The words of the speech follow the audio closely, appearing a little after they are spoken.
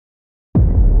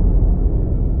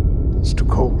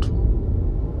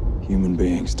Human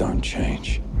beings don't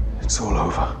change. It's all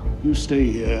over. You stay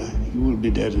here, you will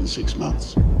be dead in 6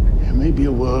 months. There may be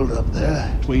a world up there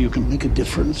where you can make a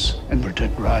difference and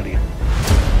protect Riley.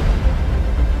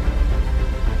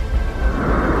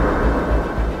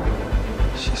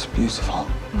 She's beautiful.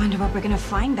 I wonder what we're gonna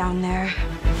find down there.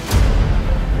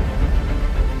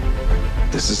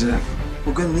 This is it.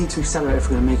 We're gonna need to accelerate if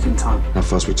we're gonna make it in time. How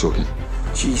fast we talking?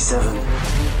 G7.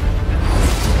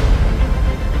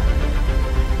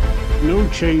 No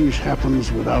change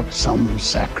happens without some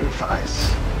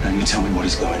sacrifice. Now you tell me what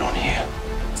is going on here.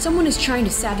 Someone is trying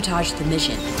to sabotage the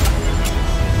mission.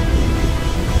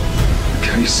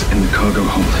 Case in the cargo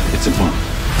hold. It's a bomb.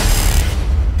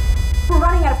 We're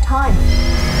running out of time.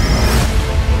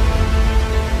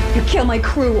 You kill my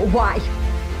crew, why?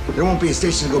 There won't be a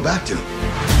station to go back to.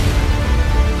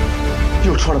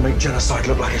 You're trying to make genocide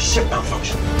look like a ship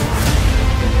malfunction.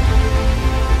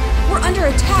 We're under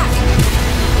attack.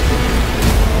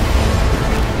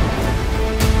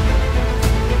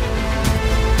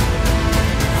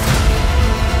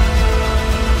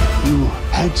 You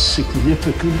had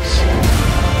significance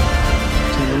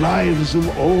to the lives of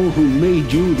all who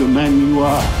made you the man you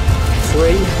are.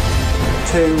 3,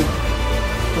 2,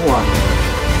 1.